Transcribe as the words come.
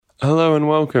Hello and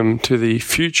welcome to the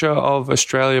Future of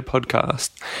Australia podcast.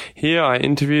 Here I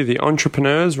interview the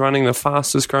entrepreneurs running the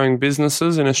fastest growing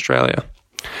businesses in Australia.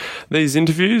 These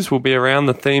interviews will be around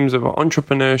the themes of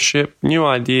entrepreneurship, new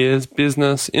ideas,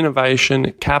 business,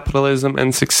 innovation, capitalism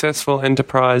and successful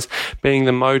enterprise being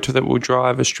the motor that will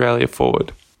drive Australia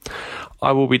forward.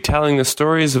 I will be telling the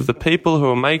stories of the people who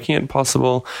are making it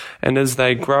possible, and as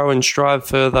they grow and strive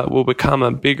further, will become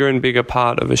a bigger and bigger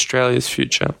part of Australia's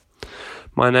future.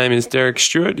 My name is Derek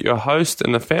Stewart, your host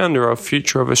and the founder of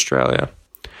Future of Australia.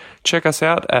 Check us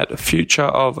out at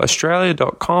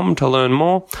futureofaustralia.com to learn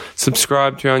more,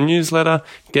 subscribe to our newsletter,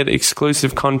 get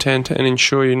exclusive content, and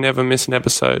ensure you never miss an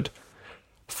episode.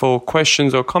 For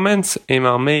questions or comments,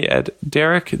 email me at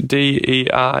Derek,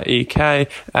 D-E-R-E-K,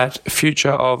 at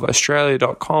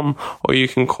futureofaustralia.com, or you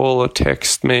can call or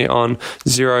text me on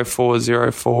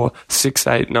 0404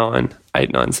 689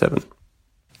 897.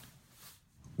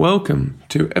 Welcome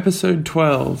to episode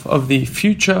 12 of the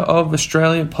Future of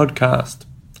Australia podcast.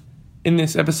 In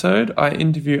this episode, I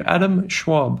interview Adam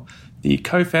Schwab, the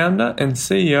co-founder and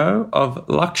CEO of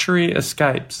Luxury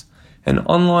Escapes, an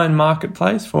online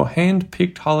marketplace for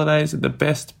hand-picked holidays at the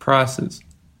best prices.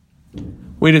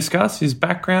 We discuss his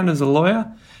background as a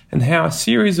lawyer and how a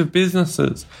series of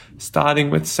businesses,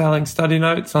 starting with selling study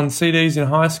notes on CDs in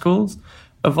high schools,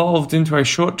 evolved into a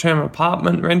short-term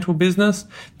apartment rental business,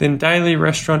 then daily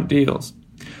restaurant deals.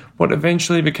 What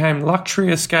eventually became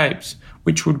Luxury Escapes,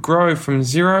 which would grow from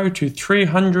zero to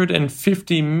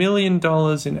 $350 million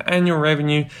in annual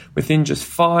revenue within just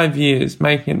 5 years,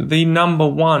 making it the number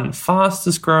one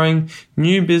fastest growing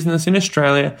new business in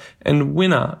Australia and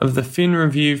winner of the Fin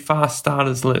Review Fast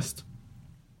Starters list.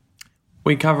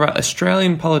 We cover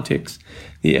Australian politics,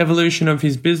 the evolution of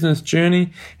his business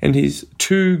journey, and his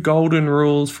 2 golden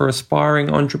rules for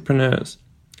aspiring entrepreneurs.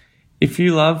 If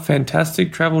you love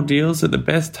fantastic travel deals at the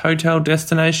best hotel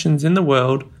destinations in the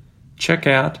world, check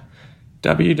out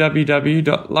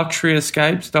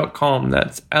www.luxuryescapes.com.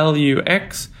 That's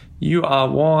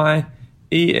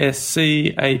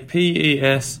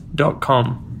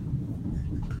LUXURYESCAPES.com.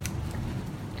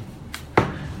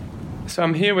 So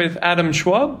I'm here with Adam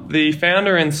Schwab, the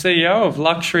founder and CEO of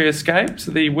Luxury Escapes,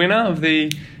 the winner of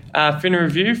the Fin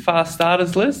Review Fast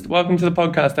Starters list. Welcome to the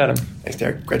podcast, Adam. Thanks,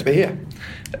 Derek. Great to be here.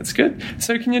 That's good.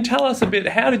 So can you tell us a bit,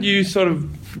 how did you sort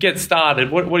of get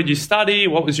started? What did you study?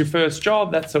 What was your first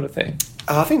job? That sort of thing.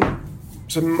 I think,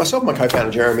 so myself and my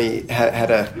co-founder Jeremy had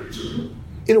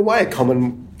in a way, a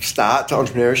common start to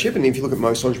entrepreneurship. And if you look at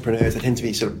most entrepreneurs, they tend to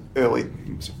be sort of early,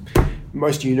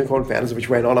 most unicorn founders, which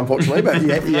went on, unfortunately, but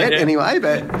anyway,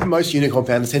 but most unicorn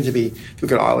founders tend to be, if you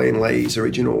look at Eileen Lee's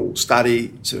original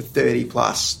study, sort of 30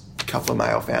 plus, couple of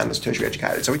male founders, tertiary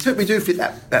educated. So we do fit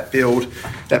that build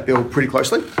pretty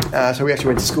closely. So we actually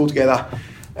went to school together.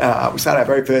 We started our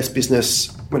very first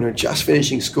business when we were just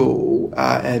finishing school,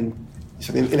 and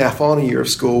so in our final year of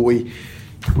school, we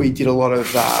did a lot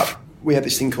of. We had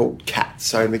this thing called CAT,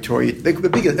 so in Victoria,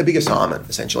 a big assignment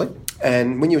essentially.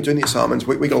 And when you were doing the assignments,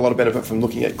 we got a lot of benefit from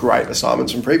looking at great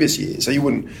assignments from previous years. So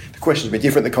the questions would be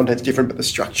different, the content's different, but the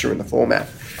structure and the format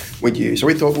we'd use. So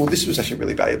we thought, well, this was actually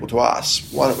really valuable to us.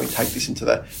 Why don't we take this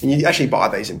and you actually buy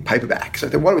these in paperback. So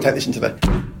why don't we take this into the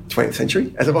 20th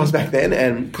century, as it was back then,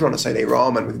 and put on a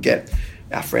CD-ROM, and we'd get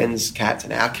our friends' cats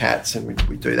and our cats, and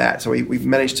we'd do that. So we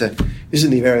managed to, this is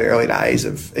in the very early days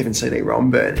of even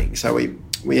CD-ROM burning. So we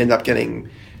ended up getting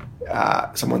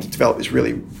someone to develop this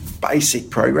really basic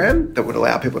program that would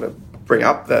allow people to bring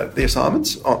up the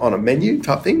assignments on a menu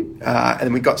type thing. And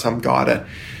then we got some guy to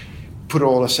put it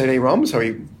all on a CD-ROM. So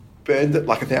we burned it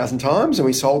like 1,000 times, and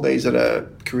we sold these at a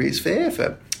careers fair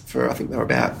for I think they were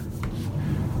about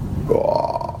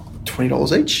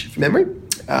 $20 each from memory.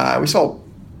 We sold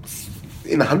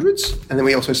in the hundreds, and then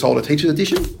we also sold a teacher's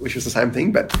edition, which was the same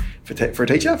thing, but for a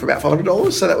teacher for about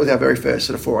 $500. So that was our very first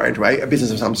sort of foray into a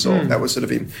business of some sort. That was sort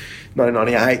of in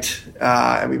 1998,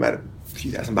 and we made a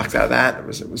few $1,000 out of that.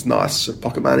 It was nice sort of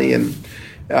pocket money, and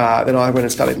then I went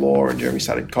and studied law, and Jeremy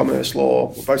studied commerce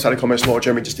law. We both studied commerce law.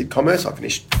 Jeremy just did commerce. I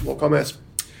finished law commerce.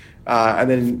 And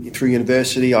then through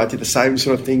university, I did the same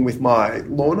sort of thing with my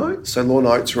law notes. So law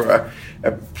notes were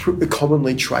a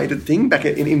commonly traded thing back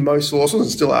in most law schools,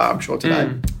 and still are, I'm sure,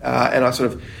 today. And I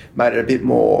sort of made it a bit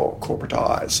more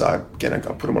corporatised. So again, I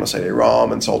put them on a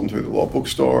CD-ROM and sold them through the law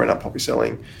bookstore, and I'm probably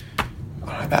selling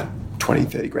about 20,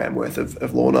 30 grand worth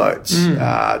of law notes till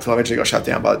I eventually got shut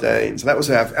down by the Dean. So that was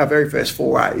our very first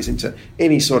forays into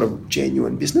any sort of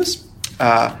genuine business.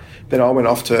 Then I went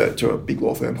off to a big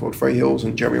law firm called Freehills,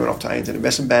 and Jeremy went off to ANZ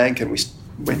Investment Bank, and we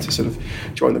went to sort of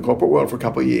join the corporate world for a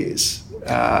couple of years.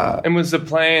 And was the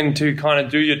plan to kind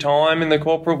of do your time in the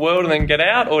corporate world and then get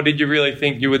out, or did you really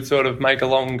think you would sort of make a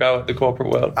long go at the corporate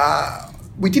world?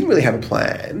 We didn't really have a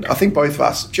plan. I think both of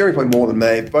us, Jeremy probably more than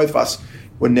me, but both of us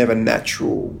were never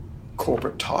natural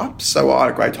corporate types. So I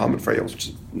had a great time at Freehills, which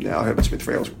is now Herbert Smith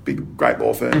Freehills, big, great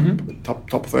law firm,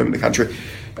 top firm in the country.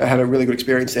 I had a really good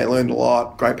experience there, learned a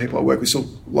lot, great people I work with, still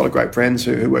a lot of great friends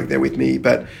who work there with me,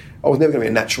 but I was never going to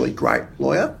be a naturally great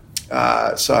lawyer.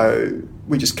 So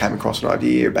we just came across an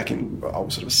idea back in, I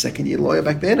was sort of a second-year lawyer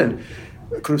back then, and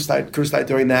could have stayed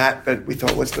doing that, but we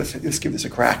thought let's give this a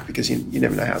crack, because you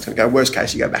never know how it's going to go. Worst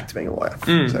case, you go back to being a lawyer.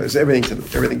 So there's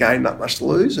everything gained, not much to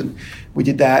lose, and we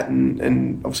did that,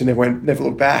 and obviously never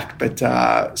looked back. But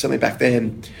certainly back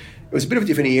then, it was a bit of a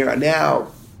different era. Now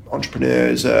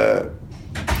entrepreneurs are,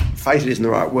 face it isn't the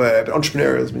right word, but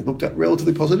entrepreneurial has been looked at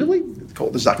relatively positively. It's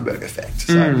called the Zuckerberg effect.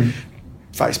 So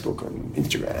Facebook and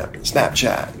Instagram and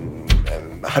Snapchat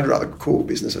and 100 other cool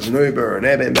businesses, and Uber and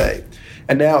Airbnb.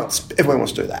 And now everyone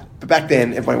wants to do that. But back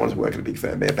then, everyone wanted to work at a big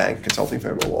firm, be a bank, a consulting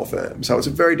firm, or a law firm. So it's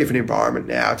a very different environment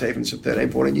now to even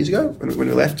 13, 14 years ago when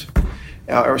we left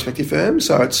our respective firms.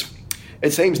 So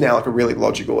it seems now like a really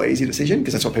logical, easy decision,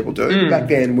 because that's what people do. But back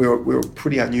then, we were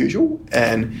pretty unusual,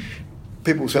 and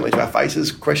people certainly to our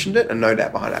faces questioned it, and no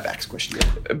doubt behind our backs questioned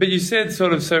it. But you said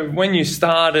so when you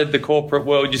started the corporate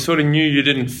world, you sort of knew you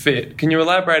didn't fit. Can you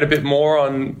elaborate a bit more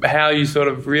on how you sort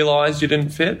of realised you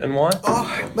didn't fit and why?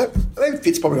 Maybe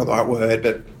fit's probably not the right word,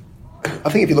 but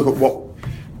I think if you look at what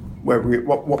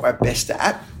we're best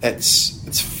at,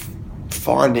 it's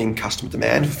finding customer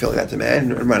demand, fulfilling that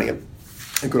demand, and running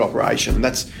a good operation.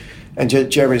 And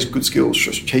Jeremy's good skills,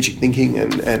 strategic thinking,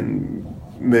 and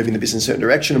moving the business in a certain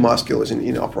direction, and my skill is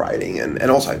in operating and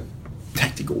also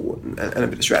tactical and a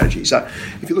bit of strategy. So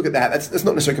if you look at that, that's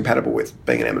not necessarily compatible with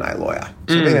being an M&A lawyer.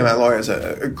 So being an M&A lawyer is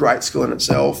a great skill in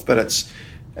itself, but it's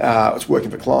working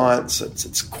for clients.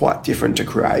 It's quite different to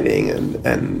creating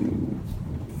and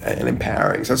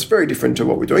empowering. So it's very different to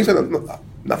what we're doing. So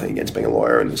nothing against being a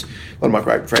lawyer, and there's a lot of my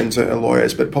great friends are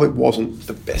lawyers, but it probably wasn't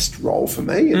the best role for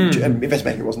me, and investment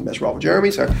banking wasn't the best role for Jeremy.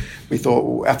 So we thought,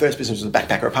 well, our first business was a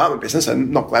backpacker apartment business,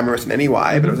 and not glamorous in any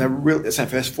way, but it's our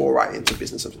first foray into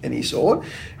business of any sort.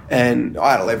 And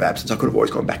I had a leave of absence. I could have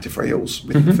always gone back to Freehills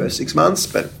within the first 6 months,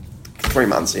 but 3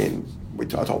 months in, I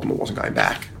told them it wasn't going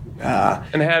back.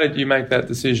 And how did you make that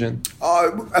decision? I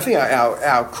think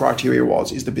our criteria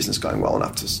is the business going well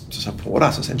enough to support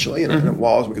us, essentially, and it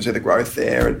was. We could see the growth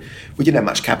there, and we didn't have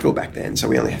much capital back then, so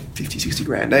we only had 50, 60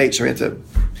 grand each, so we had to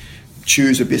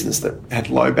choose a business that had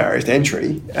low barriers to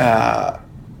entry, and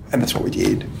that's what we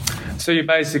did. So you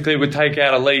basically would take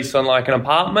out a lease on like an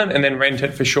apartment and then rent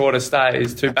it for shorter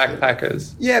stays to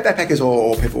backpackers? Yeah, backpackers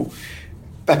or people...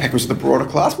 Backpackers are the broader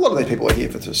class. A lot of these people are here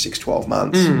for 6, 12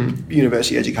 months,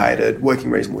 university educated, working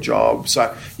reasonable jobs.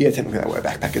 So, yeah, technically they were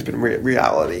backpackers, but in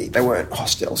reality, they weren't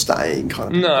hostel staying kind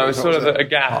of people. No, it's sort of a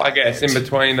gap, I guess, in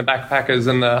between the backpackers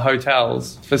and the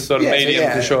hotels for sort of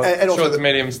medium to short, and short to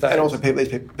medium stays. And also these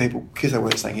people, because they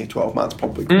weren't staying here 12 months,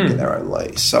 probably couldn't get their own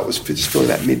lease. So it was just filling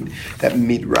that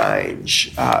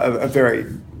mid-range, a very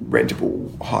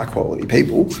rentable, high-quality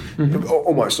people,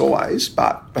 almost always,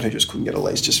 but who just couldn't get a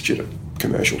lease just due to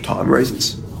commercial time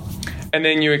reasons. And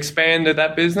then you expanded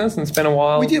that business and spent a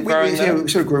while growing that? We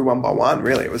sort of grew one by one,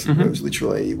 really. It was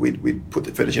literally, we'd put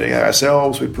the furniture together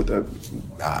ourselves, we'd put the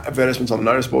advertisements on the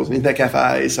notice boards and internet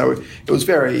cafes, so it was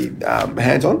very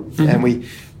hands-on. And we,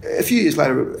 a few years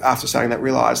later, after starting that,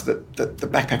 realised that the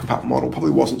backpack apartment model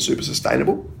probably wasn't super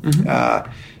sustainable.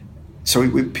 So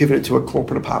we pivoted to a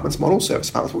corporate apartments model, service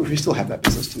apartments, which we still have that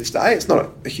business to this day. It's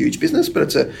not a huge business, but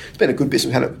it's been a good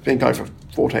business. It's been going for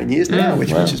 14 years now,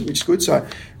 which is good. So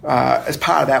as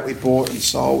part of that, we bought and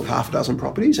sold half a dozen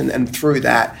properties, and through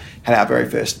that had our very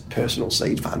first personal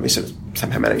seed fund. We sort of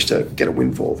somehow managed to get a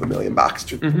windfall of $1 million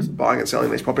just buying and selling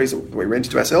these properties that we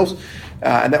rented to ourselves,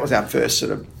 and that was our first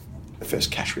the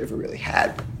first cash we ever really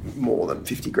had, more than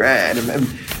 50 grand, and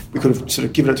we could have sort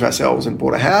of given it to ourselves and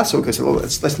bought a house, or we could say, well,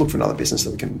 let's look for another business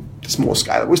that that's more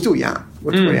scalable. We're still young.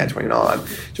 We're 28, 29. So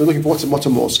we're looking for what's a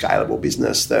more scalable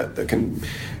business that can...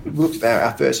 We looked at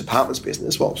our first apartments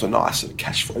business. Well, it was a nice sort of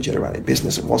cash flow generating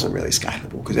business. It wasn't really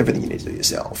scalable because everything you need to do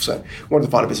yourself. So we wanted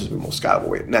to find a business that was more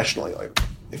scalable nationally,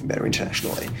 even better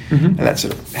internationally. And that's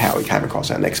sort of how we came across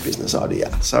our next business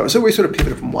idea. So we sort of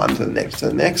pivoted from one to the next,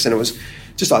 and it was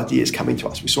just ideas coming to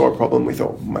us. We saw a problem, we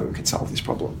thought, well, maybe we can solve this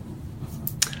problem.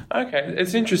 Okay,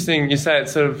 it's interesting you say it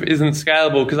sort of isn't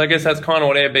scalable, because I guess that's kind of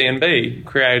what Airbnb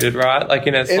created, right? Like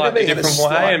in a slightly different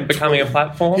way and becoming a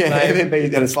platform. Yeah,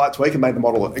 Airbnb had a slight tweak and made the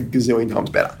model a gazillion times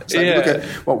better. So if you look at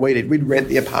what we did, we'd rent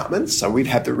the apartments, so we'd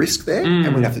have the risk there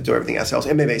and we'd have to do everything ourselves.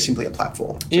 Airbnb is simply a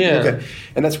platform. So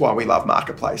and that's why we love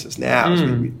marketplaces now.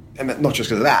 And not just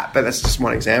because of that, but that's just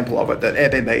one example of it, that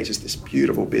Airbnb is just this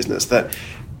beautiful business that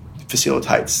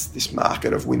facilitates this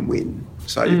market of win-win.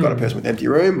 So you've got a person with an empty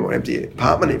room or an empty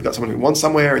apartment, you've got someone who wants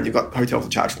somewhere, and you've got hotels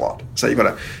that charge a lot. So you've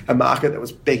got a market that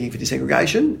was begging for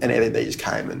desegregation, and Airbnb just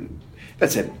came, and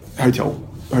that's it. Hotels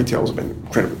have been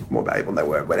incredibly more valuable than they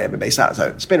were when Airbnb started. So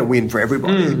it's been a win for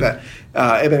everybody. But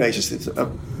Airbnb is just a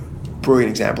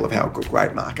brilliant example of how a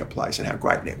great marketplace and how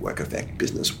great network effect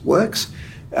business works.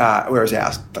 Whereas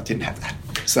ours didn't have that.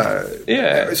 So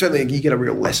certainly you get a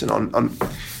real lesson on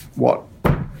what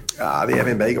the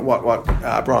Airbnb, what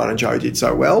Brian and Joe did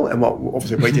so well, and what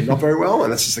obviously we did not very well,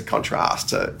 and that's just a contrast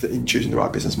to in choosing the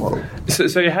right business model.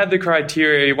 So you had the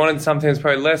criteria, you wanted something that's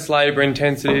probably less labour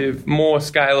intensive, more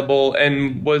scalable,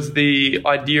 and was the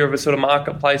idea of a sort of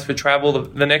marketplace for travel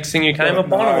the next thing you came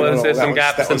upon, or was there some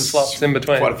gaps and slots in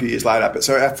between? Quite a few years later. But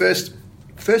so our first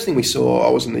thing we saw,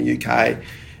 I was in the UK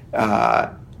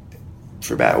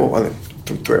for about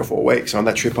 3 or 4 weeks. On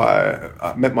that trip,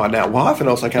 I met my now wife, and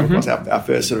also came across our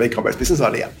first sort of e-commerce business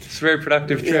idea. It's a very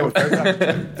productive trip. Yeah, very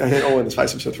productive. All in the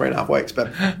space of sort of 3.5 weeks.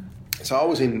 But so I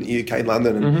was in the UK, in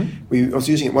London, and I was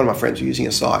using one of my friends was using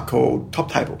a site called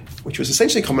Top Table, which was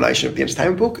essentially a combination of the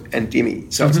Entertainment Book and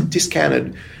Dimmy. So it's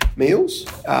discounted meals,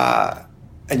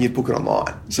 and you book it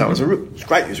online. So it was a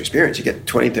great user experience. You get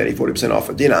 20, 30, 40% off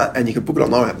a dinner, and you can book it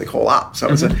online and have to call up. So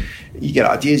you get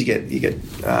ideas, you get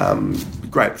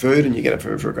great food, and you get it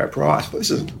for a great price. But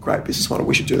this is a great business model.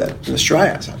 We should do that in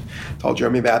Australia. So I told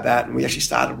Jeremy about that, and we actually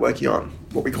started working on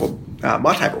what we call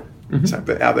My Table. So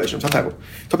our version of Top Table.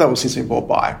 Top Table has since been bought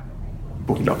by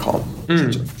Booking.com,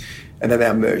 essentially. And then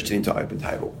they merged it into Open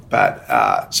Table.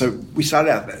 But so we started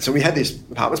out there. So we had this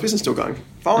apartments business still going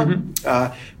fine.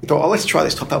 We thought, let's try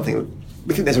this Top Table thing.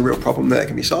 We think there's a real problem that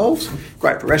can be solved.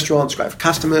 Great for restaurants, great for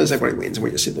customers, everybody wins, and we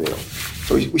just sit in the middle.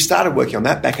 So we started working on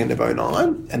that back end of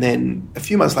 2009, and then a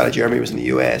few months later, Jeremy was in the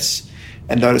US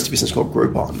and noticed a business called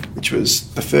Groupon, which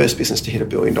was the first business to hit $1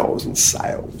 billion in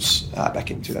sales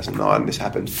back in 2009. This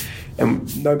happened,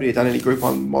 and nobody had done any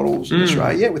Groupon models in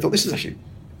Australia yet. We thought this is actually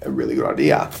a really good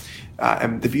idea.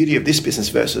 And the beauty of this business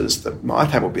versus the My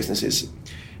Table business is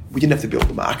we didn't have to build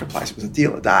the marketplace. It was a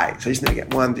deal a day. So you just need to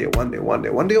get one deal,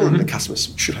 and the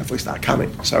customers should hopefully start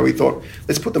coming. So we thought,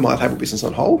 let's put the My Table business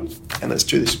on hold and let's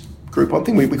do this Groupon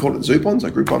thing. We called it Zoupon, so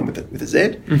Groupon with a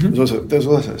Z. There was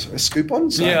also a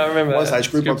Scoopon. So I remember one stage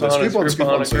Groupon,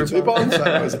 Zoupon. So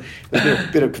there was a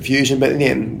bit of confusion, but in the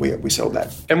end, we sold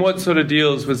that. And what sort of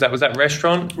deals was that? Was that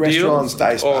restaurants,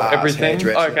 day spas, or everything?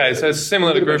 Okay, so it's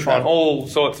similar to Groupon, all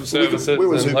sorts of services we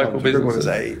were and Zoupon, local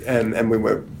businesses. and we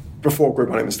were. Before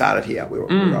Groupon even started here, we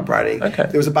were operating. Okay.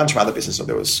 There was a bunch of other businesses.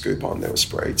 There was Scoopon, there was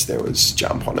Spreets, there was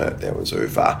Jump On It, there was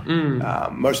Ufa.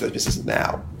 Most of those businesses are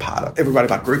now part of everybody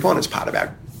but Groupon is part of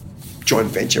our joint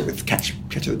venture with Catch of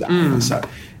the Day. So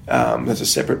there's a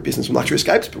separate business from Luxury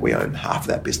Escapes, but we own half of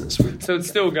that business. So it's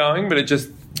still going, but it just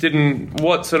didn't.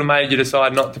 What sort of made you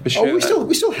decide not to pursue it?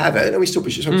 We still have it, and we still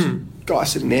pursue. So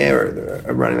guys sitting there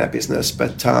are running that business,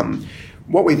 but.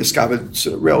 What we discovered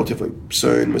sort of relatively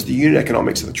soon was the unit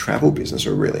economics of the travel business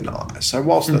are really nice. So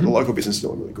whilst the local business is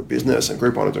still a really good business, and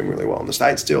Groupon are doing really well in the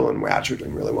States still, and Woucher are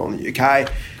doing really well in the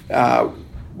UK,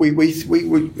 we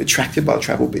were attracted by the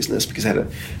travel business because it had a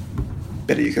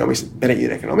better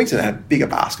unit economics, and it had a bigger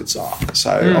basket size.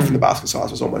 So often the basket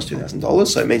size was almost $2,000.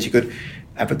 So it means you could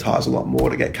advertise a lot more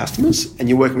to get customers, and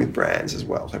you're working with brands as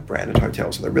well, so branded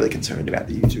hotels, so they're really concerned about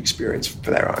the user experience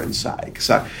for their own sake.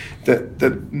 So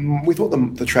we thought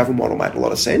the travel model made a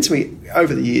lot of sense. We,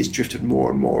 over the years, drifted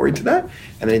more and more into that,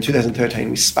 and then in 2013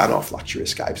 we spun off Luxury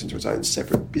Escapes into its own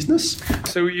separate business.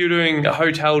 So were you doing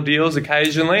hotel deals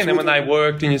occasionally, and then when they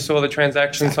worked and you saw the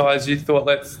transaction size, you thought,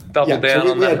 let's double down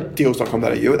on that? We had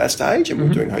deals.com.au at that stage, and we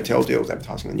were doing hotel deals,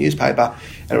 advertising in the newspaper,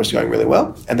 and it was going really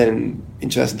well. And then in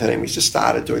 2013 we just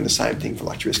started doing the same thing for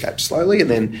Luxury Escapes slowly, and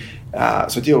then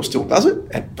so Deal still does it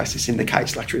and basically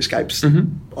syndicates Luxury Escapes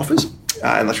offers,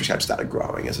 and Luxury Escapes started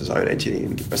growing as its own entity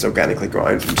and has organically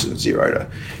grown from sort of 0 to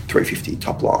 350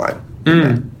 top line in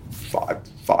that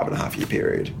 5.5 year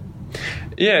period.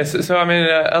 Yeah, so I mean,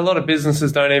 a lot of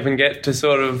businesses don't even get to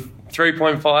sort of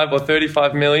 3.5 or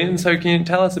 35 million. So can you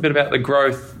tell us a bit about the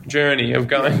growth journey of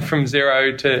going from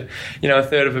 0 to,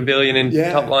 $250 million in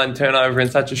top line turnover in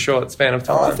such a short span of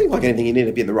time? I think like anything, you need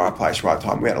to be in the right place, right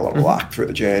time. We had a lot of luck through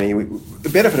the journey. The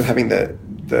benefit of having the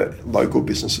the local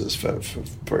businesses for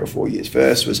 3 or 4 years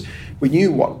first was we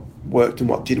knew what worked and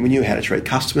what didn't. We knew how to treat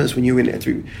customers. We knew we had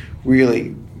to be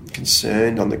really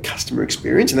concerned on the customer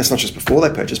experience, and that's not just before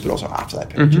they purchase, but also after they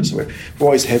purchase. So we're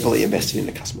always heavily invested in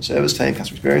the customer service team,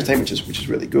 customer experience team, which is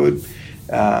really good.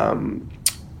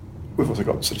 We've also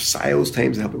got sort of sales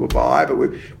teams to help people buy, but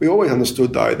we always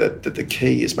understood though that the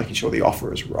key is making sure the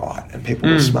offer is right and people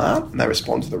are smart and they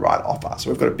respond to the right offer. So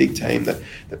we've got a big team that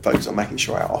focuses on making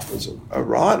sure our offers are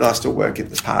right, and I still work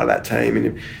as part of that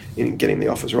team in getting the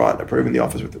offers right and approving the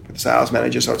offers with the sales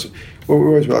manager. So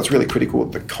it's really critical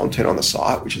that the content on the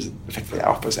site, which is effectively our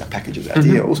offers, our packages, our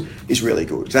deals, is really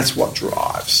good. That's what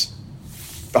drives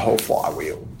the whole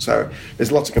flywheel. So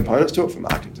there's lots of components to it, from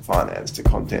marketing to finance to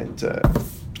content to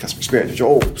customer experience, which are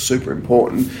all super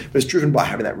important, but it's driven by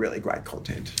having that really great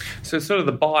content. So it's sort of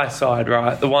the buy side,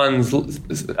 right? The ones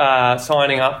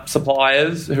signing up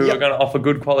suppliers who are going to offer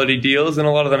good quality deals, and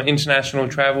a lot of them are international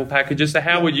travel packages. So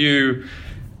how would you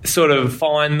sort of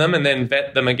find them and then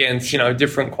vet them against,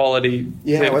 different quality to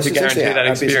guarantee that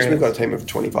experience? Business, we've got a team of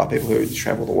 25 people who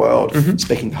travel the world,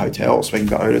 speaking to hotels, speaking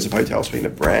to owners of hotels, speaking to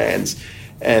brands,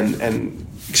 and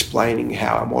explaining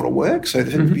how our model works. So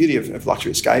the beauty of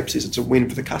Luxury Escapes is it's a win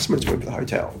for the customer, it's a win for the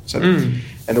hotel. So and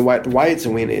the way it's a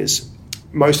win is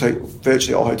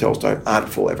virtually all hotels aren't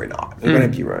full every night. They've got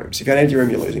empty rooms. If you have an empty room,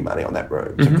 you're losing money on that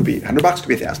room. So it could be $100, could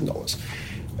be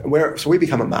 $1,000. So we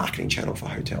become a marketing channel for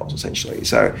hotels, essentially.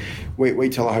 So we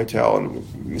tell a hotel, and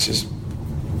this is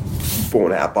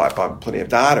borne out by plenty of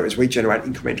data, is we generate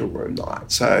incremental room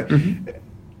nights. So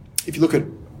if you look at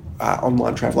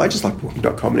online travel agents like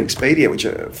Booking.com and Expedia, which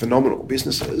are phenomenal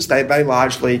businesses, they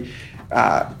largely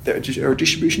they're a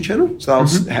distribution channel. So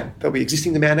there'll be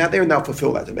existing demand out there, and they'll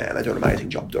fulfill that demand. They do an amazing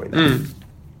job doing that.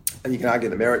 And you can argue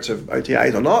the merits of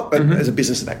OTAs or not, but as a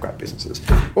business, they're great businesses.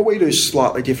 What we do is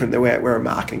slightly different. We're a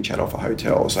marketing channel for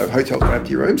hotels. So hotels have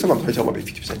empty rooms. Sometimes a hotel might be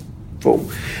 50% full.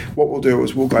 What we'll do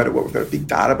is we've got a big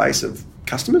database of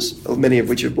customers, many of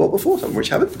which have bought before, some of which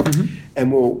haven't,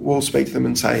 and we'll speak to them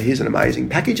and say, here's an amazing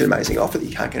package, an amazing offer that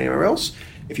you can't get anywhere else.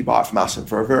 If you buy it from us, and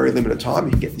for a very limited time,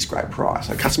 you can get this great price.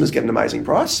 So customers get an amazing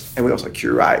price, and we also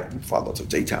curate and provide lots of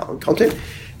detail and content,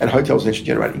 and hotels actually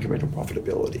generate incremental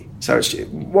profitability. So it's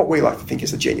what we like to think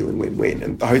is a genuine win-win.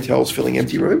 And the hotels filling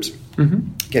empty rooms,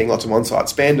 getting lots of on-site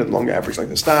spend and longer average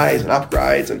length of stays and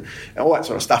upgrades and all that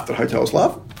sort of stuff that hotels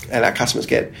love, and our customers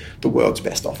get the world's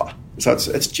best offer. So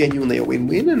it's genuinely a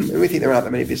win-win, and we think there aren't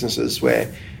that many businesses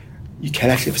where you can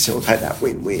actually facilitate that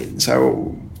win-win.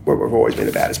 So what we've always been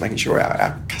about is making sure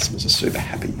our customers are super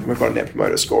happy. We've got a Net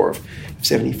Promoter Score of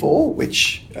 74,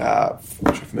 which I'm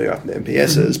not sure if familiar with the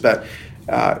NPSs, but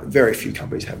very few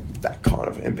companies have that kind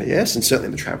of NPS, and certainly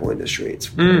in the travel industry, it's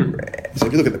very rare. So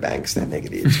if you look at the banks, they're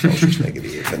negative, Telstra's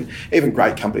negative, and even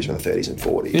great companies are in the 30s and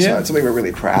 40s. So it's something we're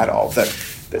really proud of,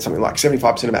 that something like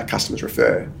 75% of our customers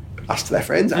refer us to their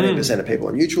friends, 80% of people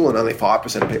are neutral, and only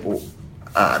 5% of people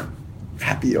aren't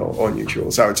happy or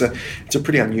neutral. So it's a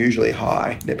pretty unusually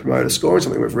high Net Promoter Score, and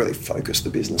something we've really focused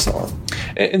the business on.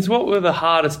 And so what were the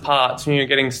hardest parts when you were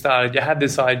getting started? You had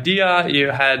this idea, you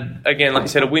had, again, like you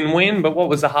said, a win-win, but what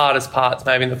was the hardest parts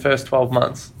maybe in the first 12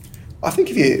 months? I think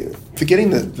for getting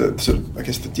the sort of, I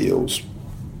guess, the deals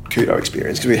kudo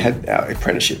experience, because we had our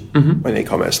apprenticeship in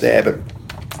e-commerce there, but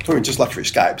talking just Luxury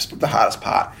Escapes, but the hardest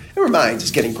part, it remains,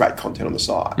 is getting great content on the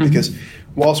site, because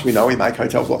whilst we know we make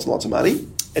hotels lots and lots of money,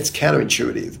 it's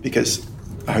counterintuitive because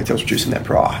a hotel's reducing their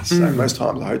price. So most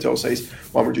times a hotel says,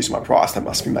 well, I'm reducing my price, they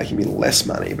must be making me less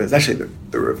money. But it's actually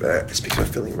the reverse, because we're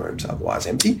filling rooms otherwise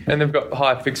empty. And they've got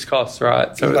high fixed costs,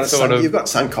 right? So you've got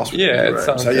sunk costs within the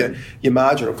room. So your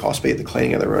marginal cost, be it the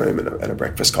cleaning of the room and a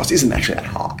breakfast cost, isn't actually that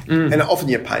high. And often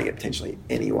you're paying it potentially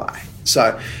anyway.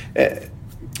 So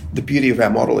the beauty of our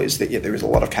model is that there is a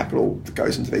lot of capital that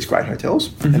goes into these great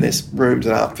hotels, and there's rooms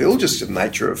that aren't filled. Just the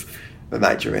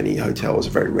nature of any hotel is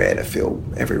very rare to fill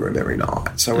every room every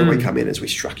night. So when we come in, as we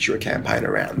structure a campaign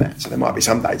around that, so there might be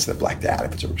some dates that are blacked out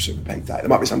if it's a super peak date. There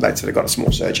might be some dates that have got a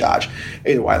small surcharge.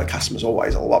 Either way, the customer's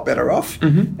always a lot better off,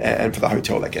 and for the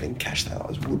hotel, they're getting cash they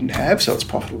otherwise wouldn't have. So it's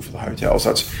profitable for the hotel.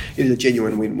 So it is a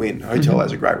genuine win-win. The hotel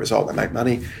has a great result; they make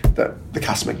money. The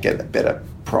customer can get a better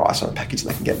price on a package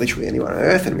than they can get literally anywhere on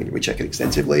earth, and we check it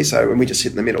extensively. So when we just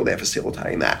sit in the middle, they're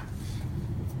facilitating that.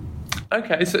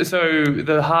 Okay, so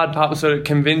the hard part was sort of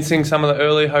convincing some of the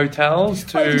early hotels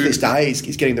to... I think to this day is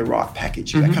getting the right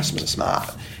package. Our customers are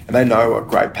smart and they know a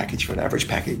great package for an average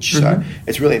package. So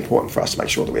it's really important for us to make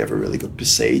sure that we have a really good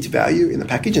perceived value in the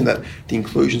package and that the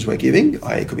inclusions we're giving,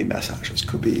 it could be massages,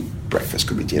 could be breakfast,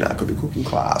 could be dinner, could be cooking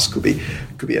class, could be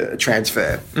a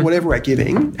transfer. Whatever we're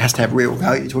giving has to have real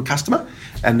value to a customer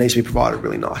and needs to be provided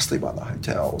really nicely by the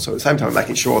hotel. So at the same time,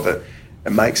 making sure that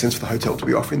it makes sense for the hotel to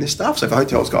be offering this stuff. So if the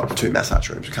hotel's got 2 massage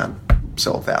rooms, we can't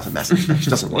sell 1,000 massage rooms.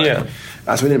 It doesn't work.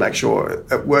 So we need to make sure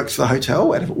it works for the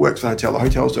hotel. And if it works for the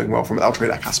hotel's doing well from it. They'll treat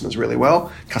our customers really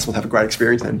well. Customers have a great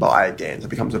experience and then buy again. So it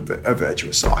becomes a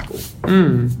virtuous cycle.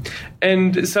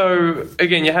 And so,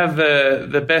 again, you have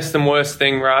the best and worst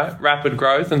thing, right? Rapid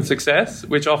growth and success,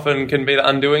 which often can be the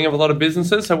undoing of a lot of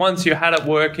businesses. So once you had it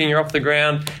working, you're off the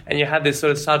ground, and you had this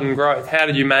sort of sudden growth, how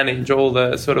did you manage all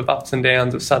the sort of ups and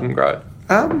downs of sudden growth?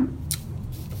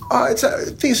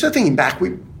 Thinking back,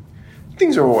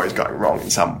 things are always going wrong in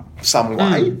some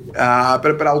way,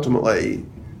 but ultimately,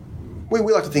 we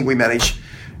like to think we manage.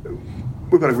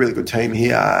 We've got a really good team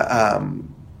here.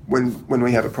 When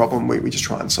we have a problem, we just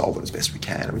try and solve it as best we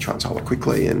can, and we try and solve it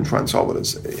quickly and try and solve it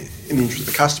as in the interest of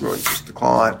the customer, in the interest of the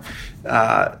client.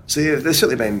 There's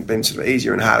certainly been sort of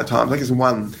easier and harder times. I think there's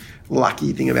one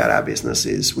lucky thing about our business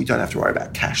is we don't have to worry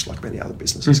about cash like many other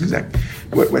businesses because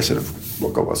we're sort of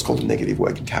what's called a negative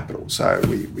working capital. So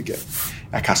we get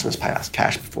our customers pay us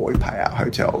cash before we pay our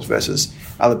hotels versus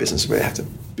other businesses where they have to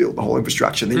build the whole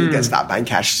infrastructure. Then you start paying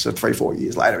cash so 3-4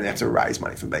 years later and you have to raise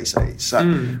money from VCs.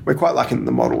 So we're quite lucky that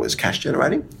the model is cash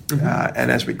generating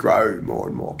and as we grow more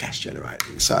and more cash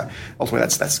generating. So ultimately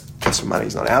that's customer money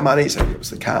is not our money, so we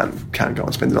obviously can't go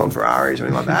and spend it on Ferraris or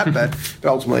anything like that. But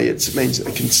ultimately it means that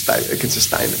it can sustain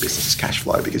the business's cash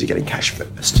flow because you're getting cash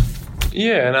first.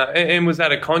 Yeah, and was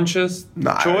that a conscious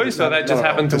choice, or that just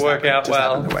happened to work out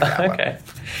well? Okay.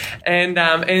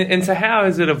 And so how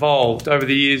has it evolved over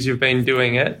the years you've been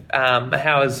doing it?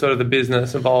 How has sort of the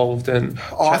business evolved?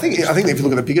 I think if you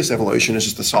look at the biggest evolution is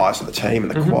just the size of the team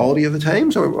and the quality of the team.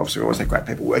 So obviously we always have great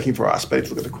people working for us, but if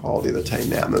you look at the quality of the team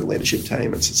now and the leadership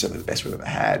team, it's certainly the best we've ever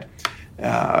had.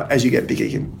 As you get bigger,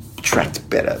 you can attract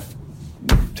better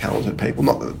talented people.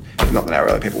 Not that our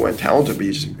early people weren't talented, but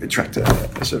you just attract a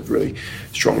sort of really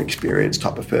strong, experienced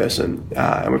type of person.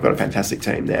 And we've got a fantastic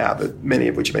team now, but many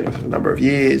of which have been with us for a number of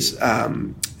years.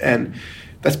 And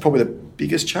that's probably the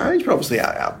biggest change. But obviously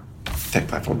our tech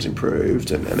platform's improved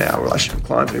and our relationship with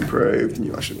clients have improved and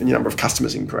your number of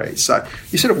customers increased. So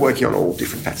you're sort of working on all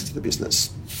different facets of the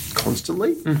business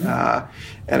constantly. And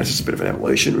it's just a bit of an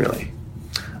evolution, really.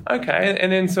 Okay,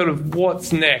 and then sort of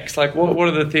what's next? Like, what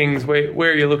are the things, where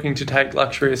are you looking to take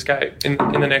Luxury Escape in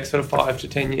the next sort of 5 to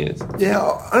 10 years?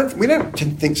 Yeah, we don't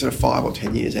tend to think sort of 5 or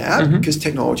 10 years out because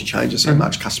technology changes so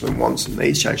much, customer wants and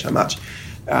needs change so much.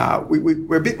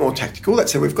 We're a bit more tactical. That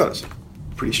said, we've got a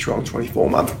pretty strong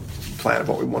 24-month plan of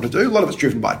what we want to do. A lot of it's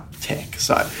driven by tech.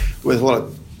 So there's a lot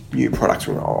of new products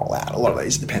we want to roll out. A lot of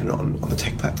these are dependent on the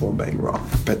tech platform being right.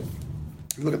 But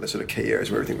if you look at the sort of key areas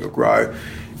where everything will grow,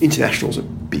 international is a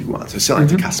big one. So selling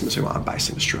to customers who aren't based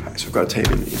in Australia. So we've got a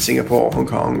team in Singapore, Hong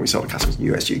Kong. We sell to customers in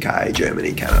the US, UK,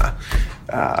 Germany, Canada,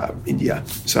 India,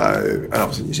 and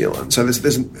obviously New Zealand. So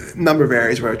there's a number of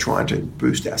areas where we're trying to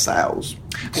boost our sales.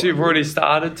 So you've already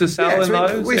started to sell in those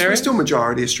areas? We're still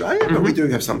majority Australia, but we do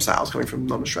have some sales coming from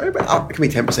non-Australia. But it can be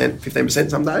 10%, 15%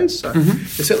 some days. So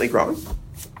it's certainly growing.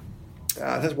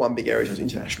 That's one big area. So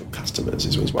international customers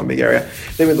is one big area.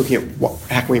 Then we're looking at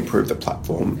how can we improve the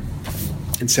platform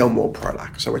and sell more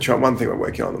product. So one thing we're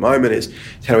working on at the moment is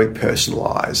how do we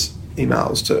personalise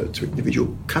emails to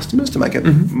individual customers to make it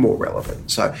more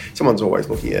relevant. So someone's always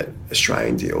looking at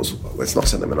Australian deals. Let's not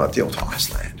send them an ideal to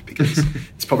Iceland because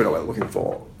it's probably not what they're looking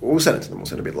for. We'll send it to them. We'll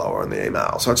send it a bit lower in the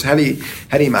email. So it's how do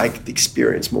you make the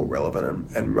experience more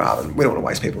relevant and rather than we don't want to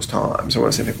waste people's time. So we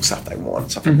want to send people stuff they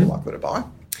want, stuff they're more likely to buy.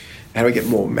 How do we get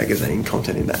more magazine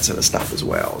content in that sort of stuff as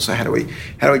well? So how do we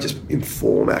just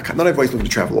inform our... Not everybody's looking to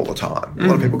travel all the time. A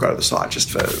lot of people go to the site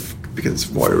just because it's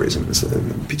voyeurism.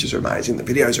 The pictures are amazing, the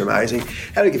videos are amazing.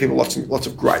 How do we give people lots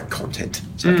of great content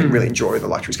so they can really enjoy the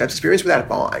Luxury Escapes experience without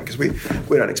buying? Because we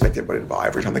don't expect everybody to buy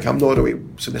every time they come, nor do we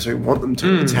necessarily want them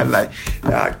to. It's how do they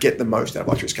get the most out of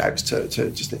Luxury Escapes to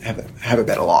just have a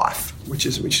better life, which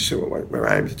is what we're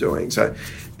aimed at doing. So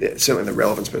certainly the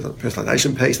relevance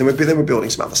personalisation piece. Then we're building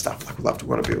some other stuff. Like we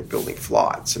want to be building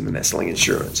flights and then they're selling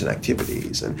insurance and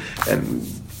activities and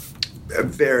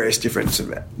various different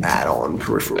sort of add-on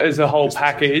peripheral. There's a whole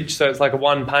package, so it's like a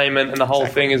one payment and the whole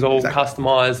thing is all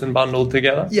customised and bundled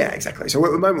together? Yeah, exactly. So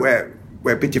at the moment we're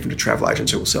we're a bit different to travel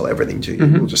agents who will sell everything to you.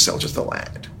 We'll just sell just the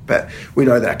land. But we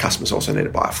know that our customers also need to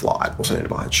buy a flight, also need to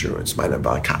buy insurance, may need to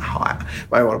buy a car hire,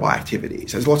 may want to buy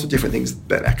activities. There's lots of different things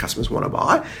that our customers want to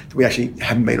buy that we actually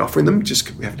haven't been offering them just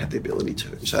because we haven't had the ability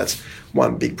to. So that's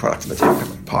one big product in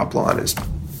the pipeline is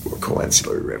what we call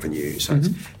ancillary revenue. So it's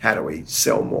how do we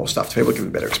sell more stuff to people, give them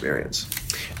a better experience.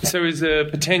 So is a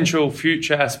potential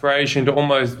future aspiration to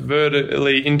almost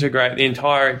vertically integrate the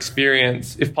entire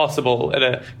experience, if possible, at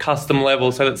a custom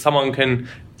level so that someone can,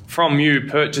 from you,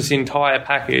 purchase the entire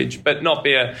package, but not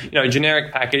be a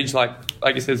generic package like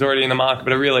you said is already in the market,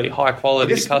 but a really high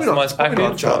quality customised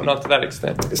package, not to that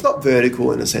extent. It's not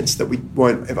vertical in the sense that we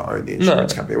won't ever own the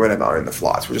insurance company, we won't ever own the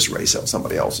flights, we'll just resell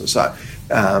somebody else's. So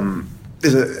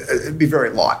it'd be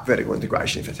very light vertical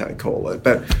integration, if that's how we call it.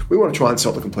 But we want to try and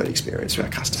sell the complete experience for our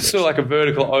customers. So like a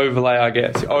vertical overlay, I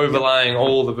guess. Overlaying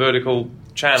all the vertical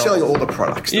channels. Selling all the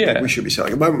products that we should be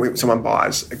selling. At the moment, someone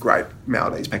buys a great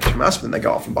Maldives package from us, but then they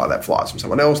go off and buy their flights from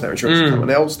someone else, their insurance from someone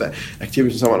else, their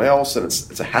activities from someone else, and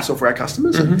it's a hassle for our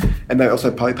customers. And they also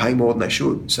probably pay more than they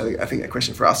should. So I think the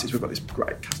question for us is we've got this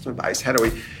great customer base. How do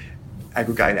we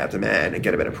aggregate our demand and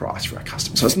get a better price for our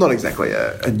customers? So it's not exactly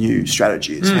a new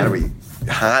strategy. It's how do we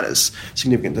harness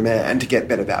significant demand to get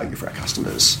better value for our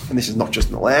customers? And this is not just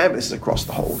in the lab, this is across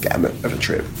the whole gamut of a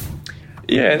trip.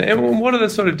 Yeah, and what are the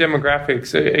sort of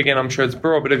demographics? Again, I'm sure it's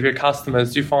broad, but of your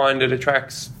customers, do you find it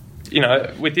attracts,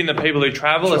 within the people who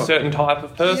travel, a certain type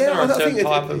of person or a certain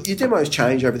type of... Your demos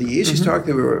change over the years.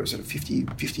 Historically, we were sort of 50,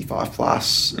 55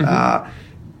 plus.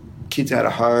 Kids out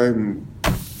of home,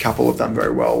 couple have done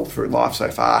very well through life so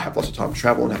far, have lots of time to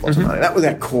travel and have lots of money. That was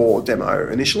our core demo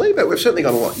initially, but we've certainly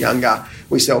got a lot younger.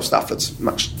 We sell stuff that's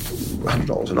much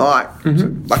 $100 a night.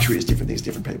 So luxury is different things,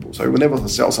 different people. So we'll never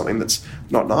sell something that's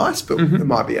not nice, but it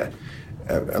might be a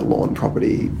lawn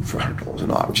property for $100 a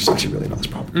night, which is actually a really nice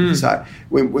property. So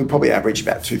we probably average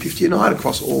about $250 a night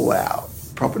across all our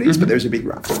properties, but there's a big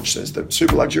range. There's the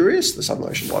super luxurious, the Southern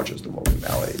Ocean Lodges, the Walking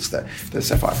Valleys, the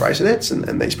Sapphire Bracelets,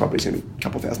 and these properties are a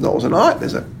couple of $1,000s a night.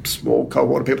 There's a small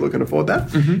cohort of people who can afford that.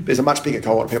 There's a much bigger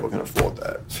cohort of people who can afford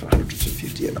that for $100 to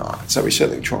 $250 a night. So we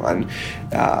certainly try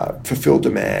and fulfill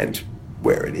demand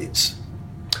where it is.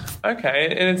 Okay,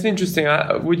 and it's interesting.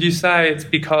 Would you say it's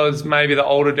because maybe the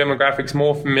older demographic's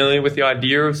more familiar with the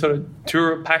idea of sort of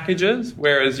tour packages,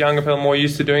 whereas younger people are more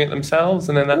used to doing it themselves,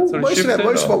 and then that sort of shifted?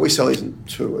 Most of what we sell isn't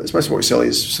tours. Most of what we sell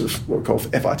is sort of what we call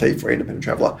FIT, for independent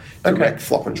traveller, direct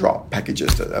flop and drop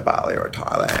packages to Bali or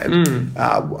Thailand.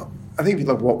 I think if you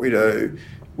look at what we do,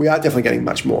 we are definitely getting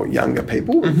much more younger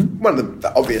people. One of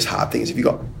the obvious hard things, if you've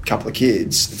got a couple of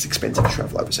kids, it's expensive to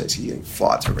travel overseas. You're getting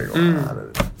flights for everyone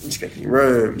and inspecting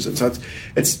rooms. And so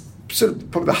it's sort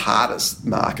of probably the hardest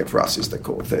market for us is the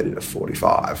call 30 to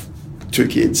 45. 2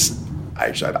 kids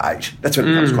aged over 8. That's when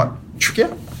it becomes quite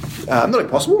trickier. Not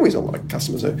impossible. We've got a lot of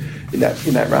customers in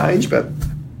that range, but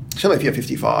certainly if you're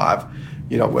 55,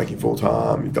 you're not working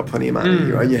full-time, you've got plenty of money,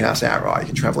 you own your house outright, you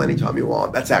can travel anytime you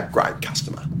want. That's our great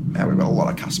customer. And we've got a lot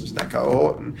of customers in that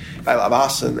cohort, and they love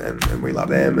us, and we love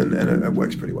them, and it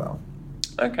works pretty well.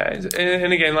 Okay,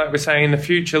 and again, like we're saying, in the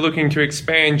future, looking to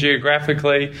expand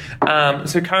geographically.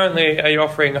 So currently, are you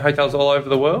offering hotels all over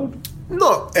the world?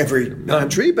 Not every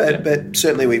country, but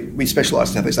certainly we specialise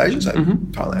in Southeast Asia, so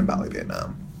Thailand, Bali,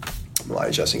 Vietnam,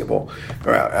 Malaysia, Singapore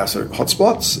are our sort of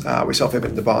hotspots. We sell a fair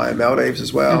bit in Dubai and Maldives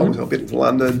as well. We sell a bit in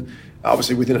London.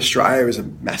 Obviously, within Australia is a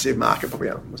massive market,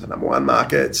 probably was the number one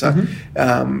market. So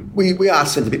we are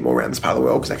sent a bit more around this part of the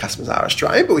world because our customers are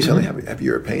Australian, but we certainly have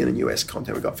European and US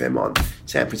content. We've got Fairmont,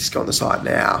 San Francisco on the site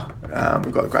now.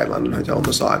 We've got a Great London Hotel on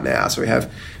the site now. So we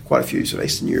have quite a few sort of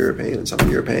Eastern European and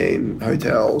Southern European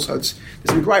hotels. So there's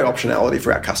some great optionality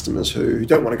for our customers who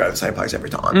don't want to go to the same place every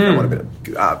time. They want a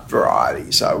bit of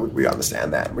variety. So we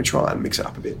understand that, and we try and mix it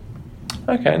up a bit.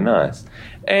 Okay, nice.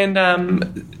 And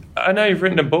I know you've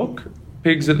written a book,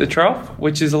 Pigs at the Trough,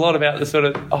 which is a lot about the sort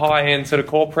of high-end sort of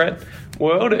corporate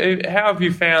world. How have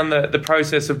you found the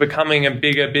process of becoming a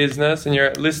bigger business? And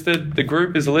you're listed, the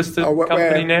group is a listed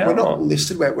company now? We're not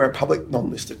listed, we're a public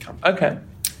non-listed company. Okay.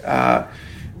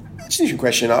 It's an interesting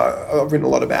question. I've written a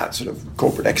lot about sort of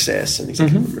corporate excess and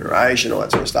executive remuneration, all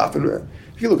that sort of stuff. And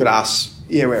if you look at us,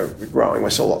 we're growing. We're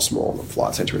still a lot smaller than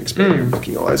Flight Centre and Expedia,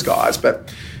 looking at all those guys,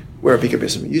 but we're a bigger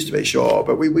business than we used to be, sure,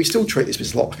 but we still treat this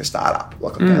business a lot like a startup,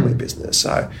 like a family business.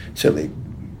 So certainly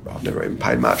I've never even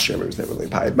paid much. Jeremy's never really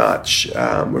paid much.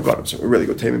 We've got a really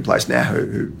good team in place now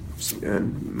who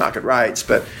earn market rates,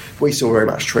 but we still very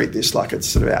much treat this like it's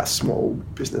sort of our small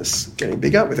business getting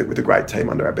bigger with a great team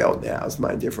under our belt now is the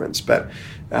main difference. But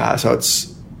so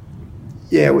it's,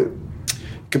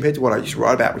 compared to what I used to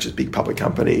write about, which is big public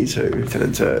companies who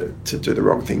tended to do the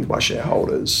wrong things by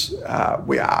shareholders,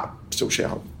 we are still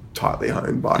tightly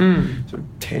owned by sort of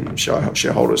 10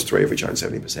 shareholders, 3 of which own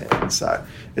 70%. So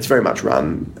it's very much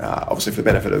run, obviously, for the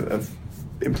benefit of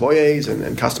employees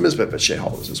and customers, but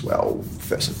shareholders as well,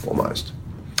 first and foremost.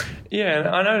 Yeah, and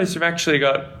I noticed you've actually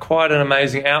got quite an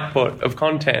amazing output of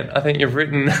content. I think you've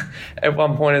written at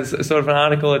one point as sort of an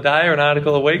article a day or an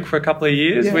article a week for a couple of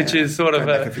years, which is sort of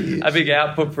a big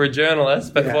output for a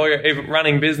journalist. But while you're even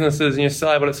running businesses and you're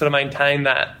still able to sort of maintain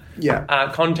that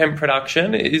content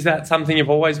production, is that something you've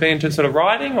always been into sort of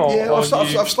writing?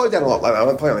 I've slowed down a lot lately. I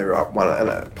probably only write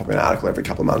probably an article every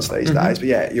couple of months these days. But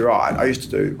yeah, you're right. I used to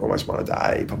do almost one a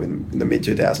day, probably in the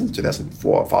mid-2000s,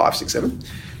 2004, 5, 6, 7.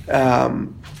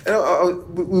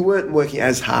 We weren't working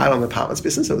as hard on the apartments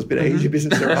business. It was a bit easier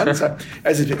business to run. So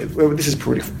this is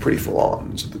pretty full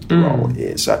on, so the role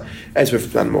here. So as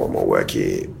we've done more and more work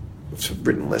here, we've sort of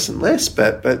written less and less.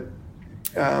 But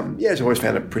it's always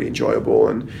found it pretty enjoyable.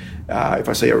 And if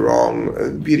I see a wrong,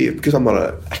 the beauty of, because I'm not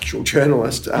an actual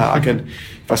journalist, I can,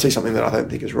 if I see something that I don't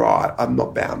think is right, I'm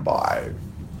not bound by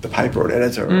the paper or an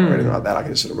editor or anything like that. I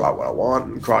can just sort of write what I want,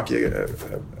 and crikey,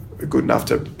 good enough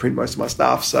to print most of my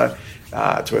stuff, so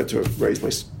to a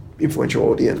reasonably influential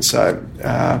audience. So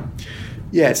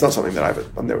it's not something that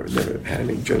I've never had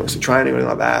any journalistic training or anything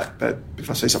like that. But if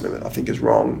I see something that I think is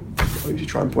wrong, I usually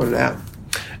try and point it out.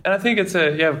 And I think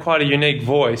you have quite a unique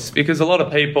voice, because a lot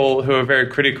of people who are very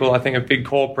critical, I think, of big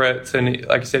corporates and,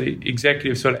 like you said,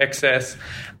 executive sort of excess,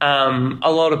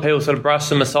 a lot of people sort of brush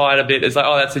them aside a bit. It's like,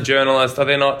 oh, that's a journalist, or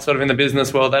they're not sort of in the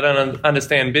business world, they don't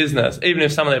understand business, even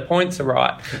if some of their points are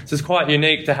right. So it's quite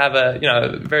unique to have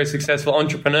a very successful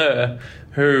entrepreneur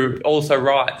who also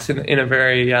writes in a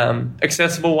very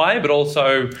accessible way, but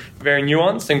also very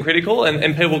nuanced and critical.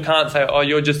 And people can't say, oh,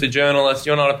 you're just a journalist,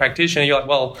 you're not a practitioner. You're like,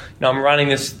 well, I'm running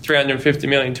this 350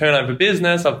 million turnover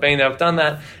business, I've been there, I've done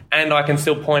that, and I can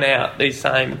still point out these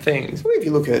same things. Well, if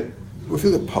you look at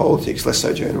politics, less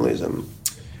so journalism,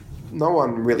 no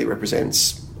one really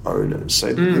represents owners.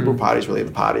 So the Liberal Party is really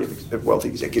the party of wealthy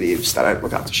executives. They don't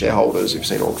look after shareholders. We've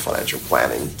seen all the financial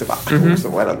planning debacles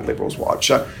that went on Liberals' watch.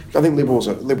 So I think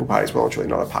Liberal Party as well is really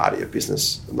not a party of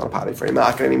business, not a party of free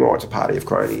market anymore. It's a party of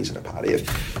cronies and a party of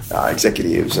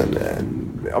executives, and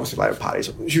obviously Labor Party is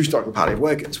a historical party of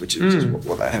workers, which is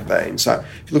what they have been. So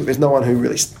if you look, there's no one who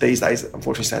really these days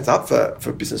unfortunately stands up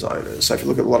for business owners. So if you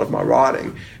look at a lot of my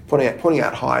writing, pointing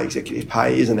out high executive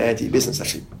pay isn't anti-business,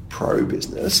 actually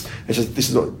pro-business. It's just, this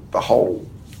is the whole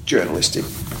journalistic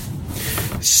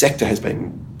sector has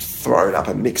been thrown up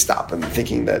and mixed up, and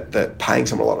thinking that paying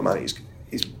someone a lot of money is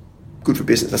good for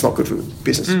business. That's not good for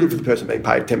business. It's good for the person being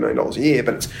paid $10 million a year,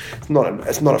 but it's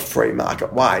not a free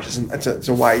market wage. It's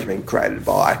a wage being created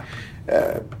by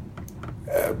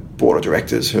board of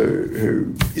directors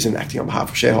who isn't acting on behalf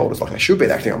of shareholders like they should be,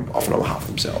 acting often on behalf of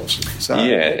themselves. So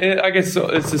I guess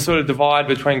it's a sort of divide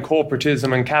between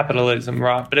corporatism and capitalism,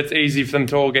 right? But it's easy for them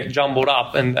to all get jumbled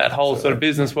up, and that whole sort of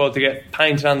business world to get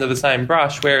painted under the same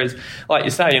brush. Whereas, like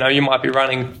you say, you might be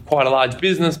running quite a large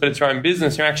business, but it's your own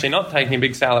business. You're actually not taking a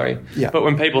big salary. Yeah. But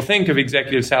when people think of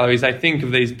executive salaries, they think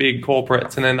of these big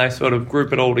corporates, and then they sort of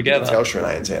group it all together. Telstra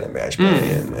and ANZ and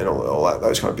BHP and all that,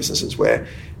 those kind of businesses where,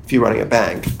 if you're running a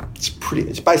bank,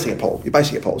 you're basically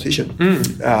a politician.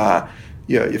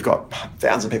 You've got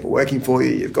thousands of people working for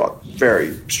you. You've got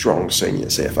very strong senior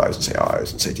CFOs and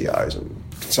CIOs and CTOs and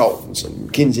consultants and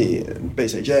McKinsey and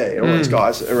BCG and all these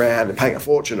guys around and paying a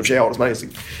fortune of shareholders' money to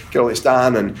get all this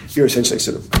done. And you're essentially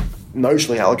sort of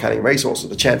notionally allocating resources.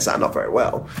 The chances are not very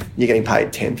well. You're getting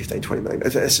paid 10, 15, 20 million.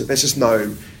 There's just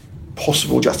no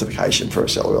possible justification for a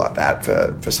salary like that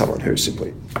for someone who's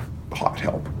simply hired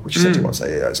help, which is essentially what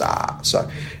CEOs are.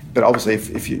 So, but obviously,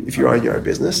 if you own your own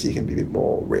business, you can be a bit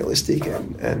more realistic,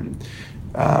 and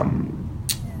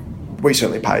we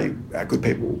certainly pay good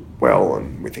people well,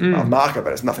 and we think above market,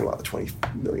 but it's nothing like the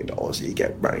 $20 million that you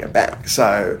get running a bank.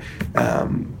 So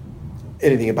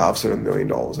anything above sort of $1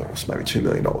 million or maybe $2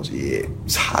 million a year,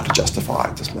 it's hard to justify.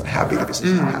 It doesn't matter how big a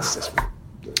business is, how successful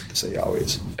the CEO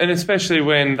is. And especially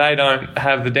when they don't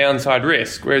have the downside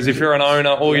risk. Whereas if you're an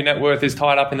owner, all your net worth is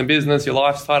tied up in the business, your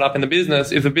life's tied up in the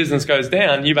business. If the business goes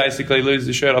down, you basically lose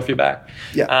the shirt off your back.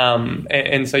 Yeah.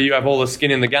 And so you have all the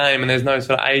skin in the game, and there's no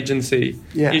sort of agency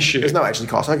issue. There's no agency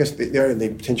cost. I guess the only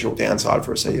potential downside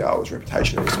for a CEO is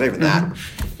reputation. So even that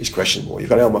is questionable. You've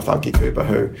got Elmer Funky Cooper,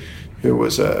 who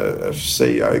was a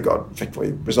CEO who got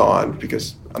effectively resigned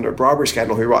because under a bribery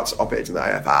scandal, who writes op-eds in the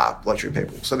AFR lecturing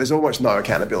people. So there's almost no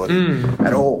accountability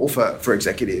at all for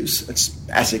executives. It's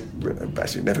ASIC,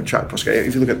 basically never tried to prosecute.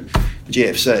 If you look at the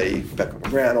GFC,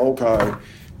 Brown, Allco,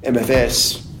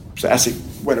 MFS, so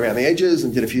ASIC went around the edges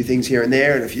and did a few things here and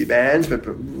there and a few bands, but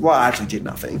largely did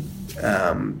nothing.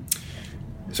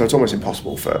 So it's almost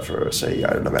impossible for a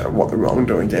CEO, no matter what the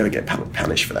wrongdoing, to ever get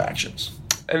punished for their actions.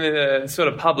 And the sort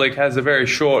of public has a very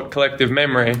short collective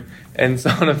memory, and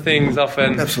sort of things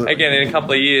often, Absolutely. again, in a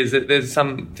couple of years, there's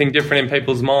something different in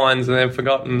people's minds and they've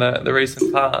forgotten the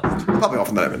recent past. The public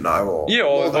often don't even know.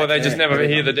 Or they just never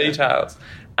hear the details,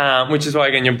 which is why,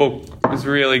 again, your book was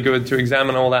really good to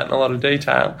examine all that in a lot of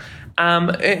detail.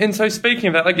 And so speaking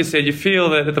of that, like you said, you feel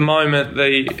that at the moment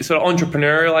the sort of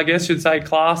entrepreneurial, I guess you'd say,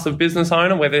 class of business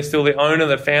owner, where they're still the owner,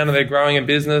 the founder, they're growing a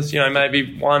business,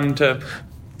 maybe 1 to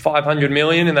 500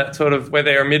 million in that sort of, where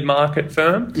they're a mid-market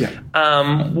firm. Yeah.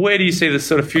 Where do you see the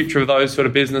sort of future of those sort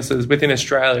of businesses within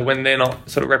Australia when they're not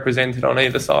sort of represented on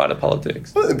either side of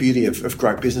politics? Well, the beauty of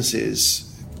great business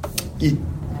is you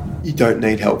don't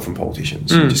need help from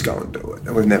politicians. You just go and do it.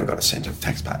 And we've never got a cent of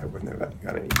taxpayer. We've never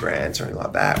got any grants or anything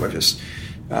like that. We've just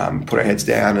put our heads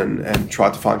down and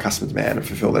tried to find customer demand and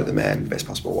fulfil that demand in the best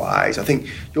possible ways. I think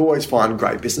you always find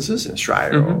great businesses in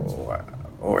Australia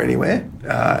or anywhere.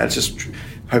 And it's just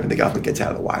hoping the government gets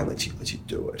out of the way and lets you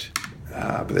do it.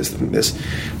 But there's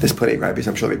plenty of great business.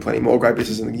 I'm sure there'll be plenty more great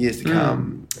business in the years to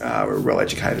come. We're a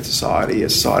well-educated society, a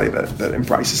society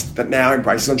that now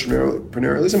embraces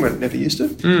entrepreneurialism when it never used to,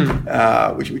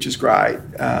 which is great.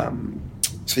 I'm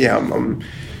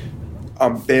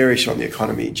bearish on the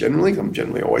economy generally. I'm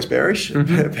generally always bearish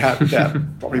about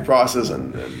property prices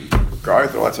and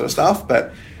growth and all that sort of stuff.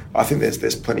 But I think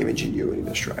there's plenty of ingenuity in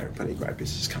Australia, plenty of great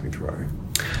businesses coming through.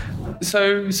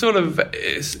 So sort of,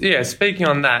 speaking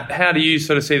on that, how do you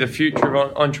sort of see the future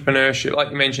of entrepreneurship?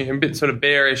 Like you mentioned, you're a bit sort of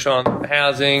bearish on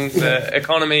housing, the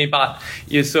economy, but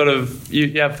you sort of,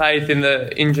 you have faith in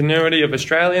the ingenuity of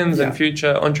Australians and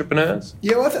future entrepreneurs?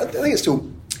 Yeah, well, I think it's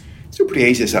still pretty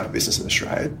easy to set up a business in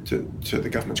Australia, to the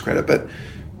government's credit. But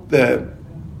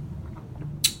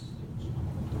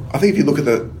I think if you look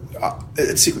at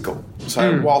it's cyclical.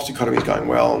 So whilst the economy is going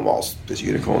well and whilst there's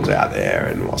unicorns out there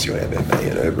and whilst you've got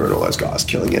Airbnb and Uber and all those guys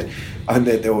killing it, I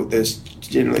think there's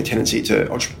generally a tendency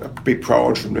to be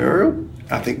pro-entrepreneurial.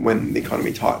 I think when the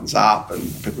economy tightens up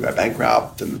and people go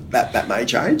bankrupt, and that may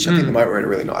change. I think at the moment we're in a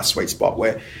really nice sweet spot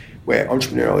where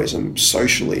entrepreneurialism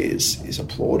socially is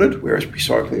applauded, whereas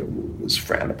historically it was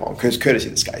frowned upon, because courtesy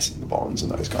of the Skase and the Bonds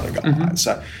and those kind of guys.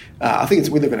 So I think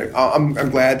we live in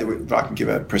I'm glad that I can give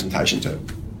a presentation to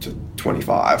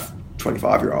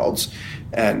 25-year-olds,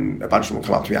 and a bunch of them will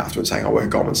come up to me afterwards saying, I work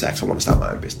at Goldman Sachs, I want to start my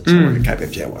own business. I work at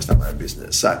KPMG, I want to start my own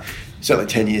business. So certainly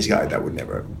 10 years ago, that would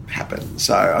never happen.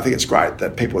 So I think it's great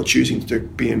that people are choosing to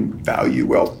be in value,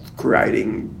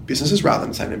 wealth-creating businesses rather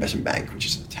than, say, an investment bank, which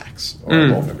is a tax, or a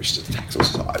law firm, which is a tax or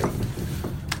society.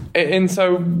 And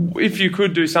so if you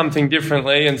could do something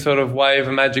differently and sort of wave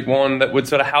a magic wand that would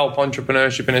sort of help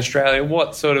entrepreneurship in Australia,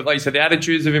 what sort of, like you said, the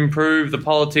attitudes have improved, the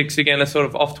politics, again, are sort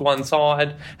of off to one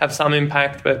side, have some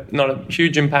impact but not a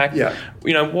huge impact. Yeah.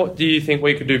 What do you think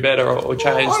we could do better or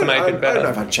change to make it better? I don't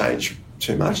know if I'd change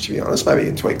too much, to be honest. Maybe you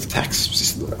can tweak the tax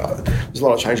system. There's a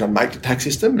lot of change I'd make the tax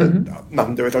system, but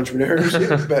nothing to do with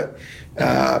entrepreneurship. But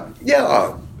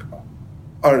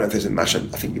I don't know if there's much I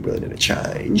think you really need to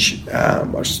change.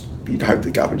 You'd hope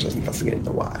the government doesn't get in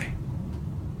the way.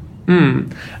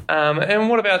 And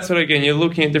what about sort of, again, you're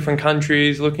looking at different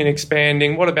countries, looking at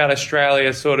expanding. What about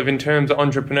Australia sort of in terms of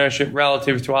entrepreneurship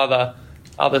relative to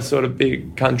other sort of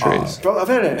big countries? Well, I've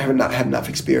had enough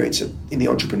experience in the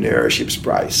entrepreneurship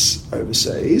space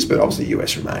overseas, but obviously the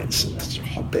US remains a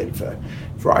hotbed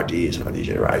for ideas and idea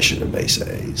generation and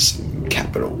VCs and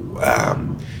capital.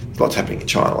 Lots happening in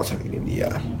China, lots happening in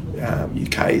India.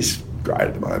 UK's great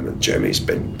at the moment. Germany's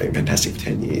been fantastic for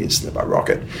 10 years. They're by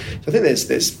rocket. So I think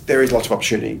there is lots of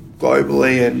opportunity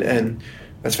globally, and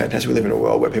that's fantastic. We live in a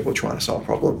world where people are trying to solve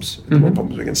problems. The more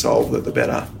problems we can solve, the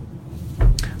better.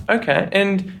 Okay,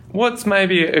 and what's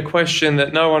maybe a question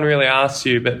that no one really asks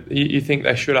you, but you think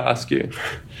they should ask you?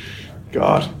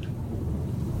 God.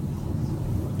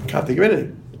 Can't think of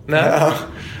anything. No?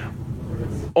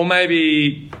 Or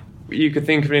maybe you could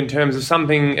think of it in terms of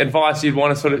advice you'd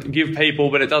want to sort of give people,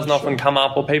 but it doesn't often come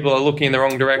up, or people are looking in the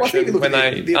wrong direction when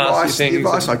they ask you things. The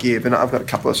advice I give, and I've got a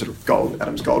couple of sort of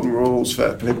Adam's golden rules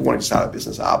for people wanting to start a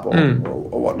business up or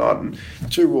whatnot. And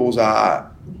 2 rules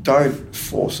are: don't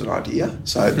force an idea.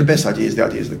 So the best ideas are the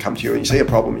ideas that come to you, and you see a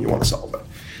problem and you want to solve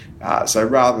it. So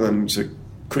rather than sort of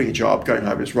quitting a job, going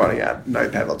home and just writing out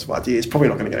notepad lots of ideas, probably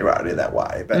not going to get a great idea that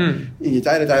way. But in your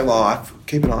day-to-day life,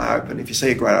 keep an eye open. If you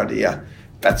see a great idea,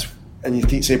 and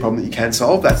you see a problem that you can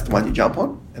solve, that's the one you jump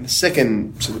on. And the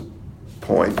second sort of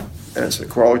point, and it's a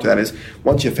corollary to that, is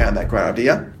once you've found that great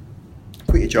idea,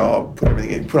 quit your job, put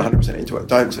everything in, put 100% into it.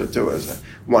 Don't sort of do it as a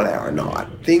 1 hour a night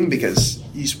thing because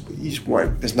you just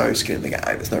won't. There's no skin in the game.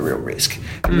 There's no real risk.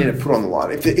 You need to put on the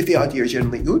line. If the idea is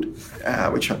generally good,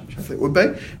 which hopefully it would be,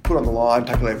 put on the line,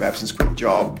 take a leave of absence, quit your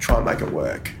job, try and make it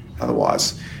work.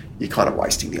 Otherwise, you're kind of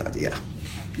wasting the idea.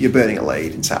 You're burning a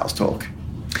lead in sales talk.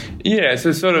 Yeah,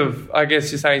 so sort of, I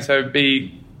guess you're saying,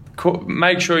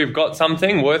 make sure you've got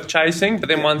something worth chasing, but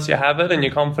then once you have it and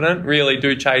you're confident, really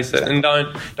do chase it. And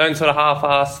don't sort of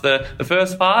half-ass the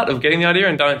first part of getting the idea,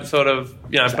 and don't sort of,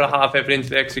 put a half effort into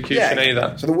the execution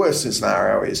either. So the worst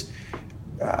scenario is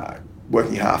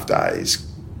working half days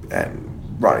and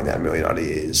writing down a million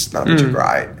ideas, none of which are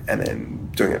great, and then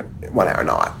doing it 1 hour a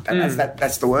night.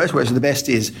 That's the worst. Whereas the best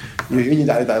is in your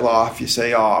day-to-day life, you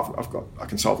see, I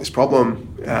can solve this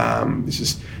problem. I'm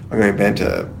going to invent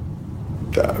a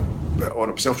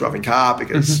self-driving car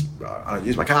because I don't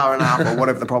use my car enough or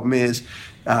whatever the problem is.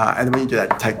 And then when you do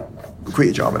that, quit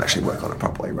your job and actually work on it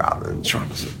properly rather than trying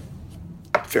to sort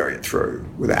of ferry it through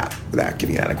without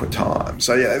giving adequate time.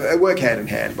 So yeah, they work hand in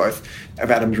hand, both of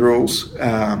Adam's rules.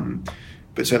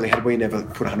 But certainly had we never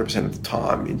put 100% of the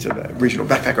time into the original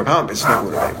backpacker apartment business, never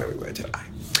would have been where we were today.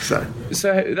 So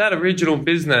that original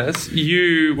business,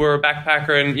 you were a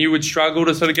backpacker and you would struggle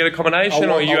to sort of get accommodation,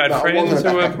 or you had friends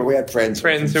who were... But we had friends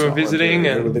who were visiting.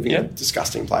 And we were living in a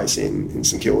disgusting place in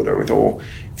St Kilda with all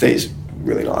these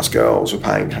really nice girls who were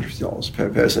paying hundreds of dollars per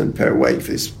person per week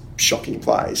for this shocking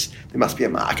place. There must be a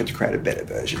market to create a better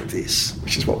version of this,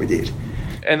 which is what we did.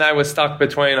 And they were stuck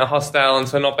between a hostel and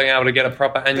so not being able to get a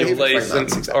proper annual lease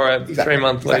or a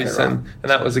 3-month lease, right. and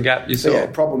that was a gap you saw. Yeah,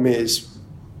 the problem is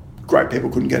great people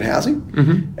couldn't get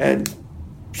housing, and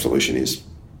solution is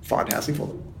find housing for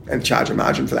them and charge a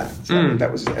margin for that. So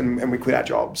that was, and we quit our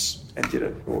jobs and did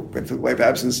it, or went for leave of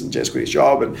absence and just quit his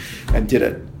job and did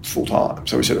it full time.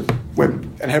 So we sort of went,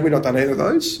 and had we not done either of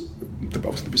those,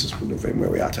 obviously the business wouldn't have been where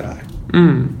we are today.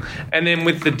 And then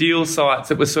with the deal sites,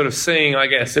 it was sort of seeing, I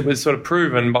guess, it was sort of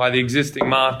proven by the existing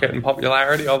market and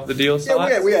popularity of the deal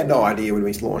sites. Yeah, we had no idea when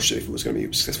we launched if it was going to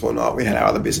be successful or not. We had our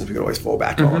other business we could always fall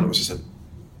back on. It was just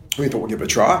we thought we'd give it a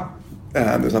try.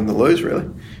 There was nothing to lose, really.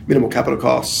 Minimal capital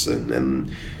costs,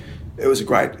 and it was a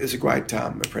great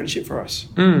apprenticeship for us.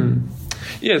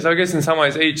 Yeah, so I guess in some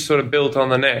ways each sort of built on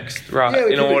the next, right? Yeah,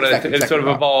 it sort of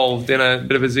evolved in a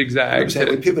bit of a zigzag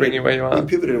to bring you where you are. We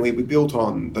pivoted and we built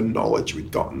on the knowledge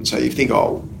we'd gotten. So you think,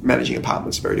 managing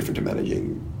apartments is very different to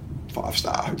managing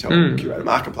 5-star hotel curated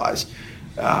marketplace.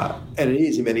 And it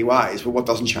is in many ways, but what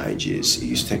doesn't change is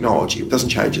use technology. What doesn't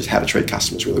change is how to treat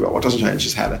customers really well. What doesn't change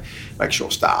is how to make sure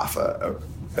staff are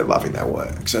loving their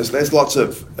work. So there's lots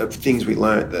of things we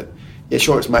learned that, yeah,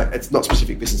 sure, it's not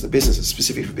specific business to business, it's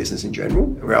specific for business in general.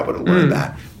 And we're able to learn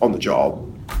that on the job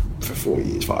for 4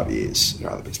 years, 5 years in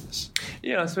our other business.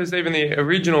 Yeah, I suppose even the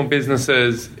original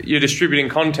businesses, you're distributing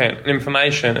content and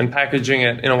information and packaging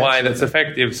it in a way that's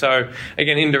effective. So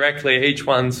again, indirectly, each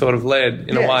one sort of led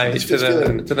in a way to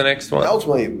the next one.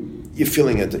 Ultimately, you're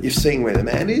feeling it. You're seeing where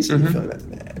demand is, and you're feeling that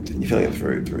demand, and you're feeling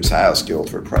it through sales skill,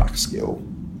 through product skill,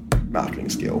 marketing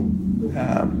skill.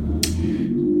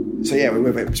 So yeah,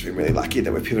 we've been really lucky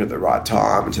that we've pivoted at the right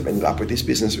time and have ended up with this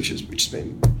business, which has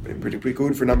been pretty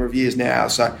good for a number of years now.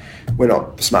 So we're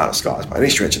not the smartest guys by any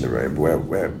stretch in the room, but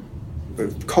we're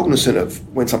cognizant of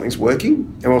when something's working,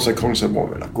 and we're also cognizant of what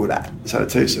we're not good at. So the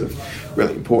two sort of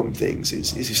really important things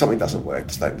is if something doesn't work,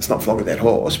 it's not flogging that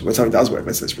horse. But when something does work,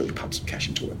 let's really pump some cash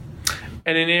into it.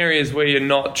 And in areas where you're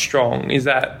not strong, is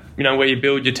that where you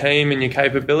build your team and your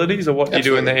capabilities, or what do you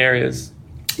do in the areas?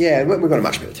 Yeah, we've got a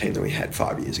much better team than we had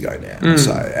 5 years ago now.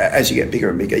 So as you get bigger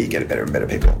and bigger, you get better and better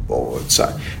people on board. So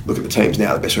look at the teams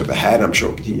now, the best we've ever had, and I'm sure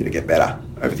we'll continue to get better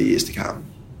over the years to come.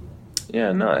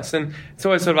 Yeah, nice. And it's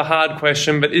always sort of a hard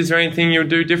question, but is there anything you would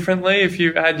do differently if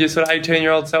you had your sort of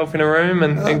 18-year-old self in a room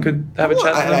and could have a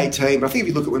chat? I had 18, but I think if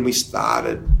you look at when we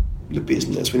started the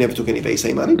business, we never took any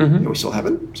VC money, and we still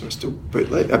haven't, so we're still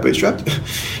bootstrapped.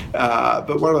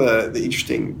 But one of the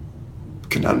interesting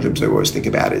conundrums I always think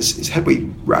about is had we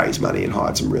raised money and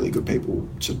hired some really good people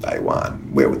to day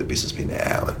one, where would the business be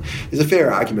now? And there's a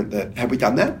fair argument that had we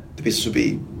done that, the business would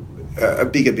be a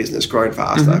bigger business, growing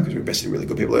faster because we invested in really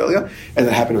good people earlier. And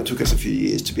that happened, it took us a few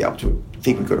years to be able to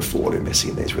think we could afford investing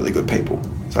in these really good people.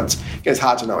 So it's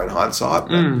hard to know in hindsight,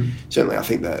 but certainly I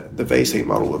think that the VC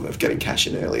model of getting cash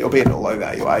in early, albeit at a low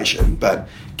valuation, but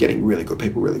getting really good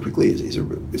people really quickly is a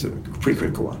pretty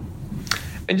critical one.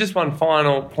 And just one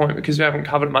final point, because we haven't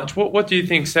covered much. What do you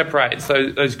think separates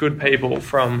those good people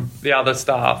from the other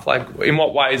staff? Like, in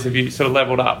what ways have you sort of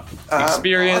leveled up?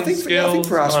 Experience, skills? I think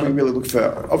for us, we really look for,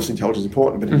 obviously intelligence is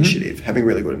important, but initiative, having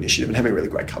really good initiative and having a really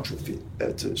great cultural fit.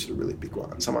 That's a sort of really big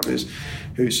one. Someone who's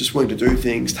just willing to do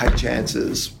things, take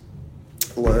chances,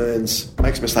 learns,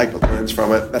 makes a mistake but learns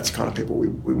from it. That's the kind of people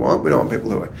we want. We don't want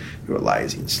people who are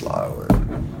lazy and slow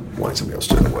and wanting somebody else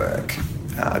to do the work.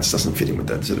 It just doesn't fit in with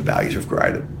the sort of values we've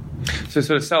created. So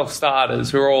sort of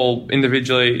self-starters who are all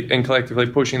individually and collectively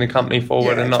pushing the company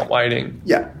forward and not waiting.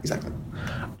 Yeah, exactly.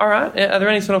 All right. Are there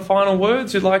any sort of final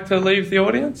words you'd like to leave the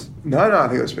audience? No, I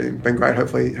think it's been great.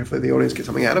 Hopefully the audience gets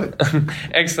something out of it.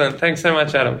 Excellent. Thanks so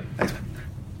much, Adam. Thanks.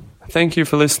 Thank you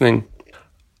for listening.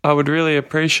 I would really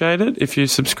appreciate it if you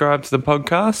subscribe to the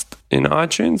podcast in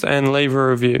iTunes and leave a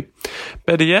review.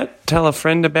 Better yet, tell a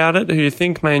friend about it who you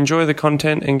think may enjoy the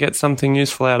content and get something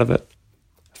useful out of it.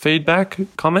 Feedback,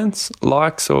 comments,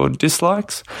 likes or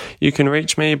dislikes, you can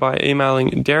reach me by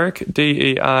emailing Derek,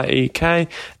 DEREK,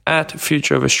 at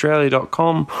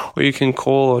futureofaustralia.com, or you can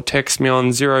call or text me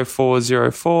on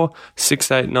 0404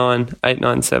 689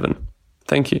 897.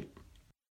 Thank you.